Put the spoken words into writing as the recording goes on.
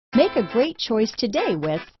Make a great choice today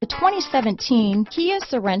with the 2017 Kia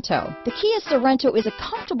Sorento. The Kia Sorento is a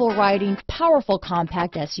comfortable riding, powerful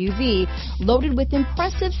compact SUV loaded with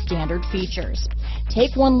impressive standard features.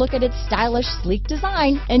 Take one look at its stylish, sleek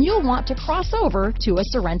design and you'll want to cross over to a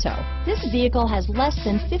Sorento. This vehicle has less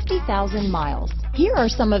than 50,000 miles. Here are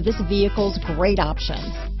some of this vehicle's great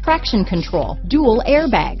options: traction control, dual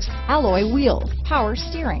airbags, alloy wheels, power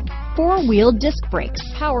steering, four-wheel disc brakes,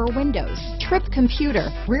 power windows, trip computer,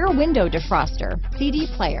 rear window defroster, CD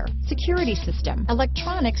player, security system,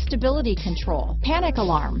 electronic stability control, panic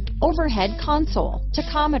alarm, overhead console,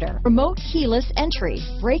 tachometer, remote keyless entry,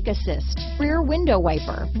 brake assist, rear window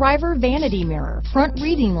wiper, driver vanity mirror, front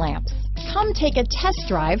reading lamps. Come take a test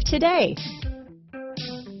drive today.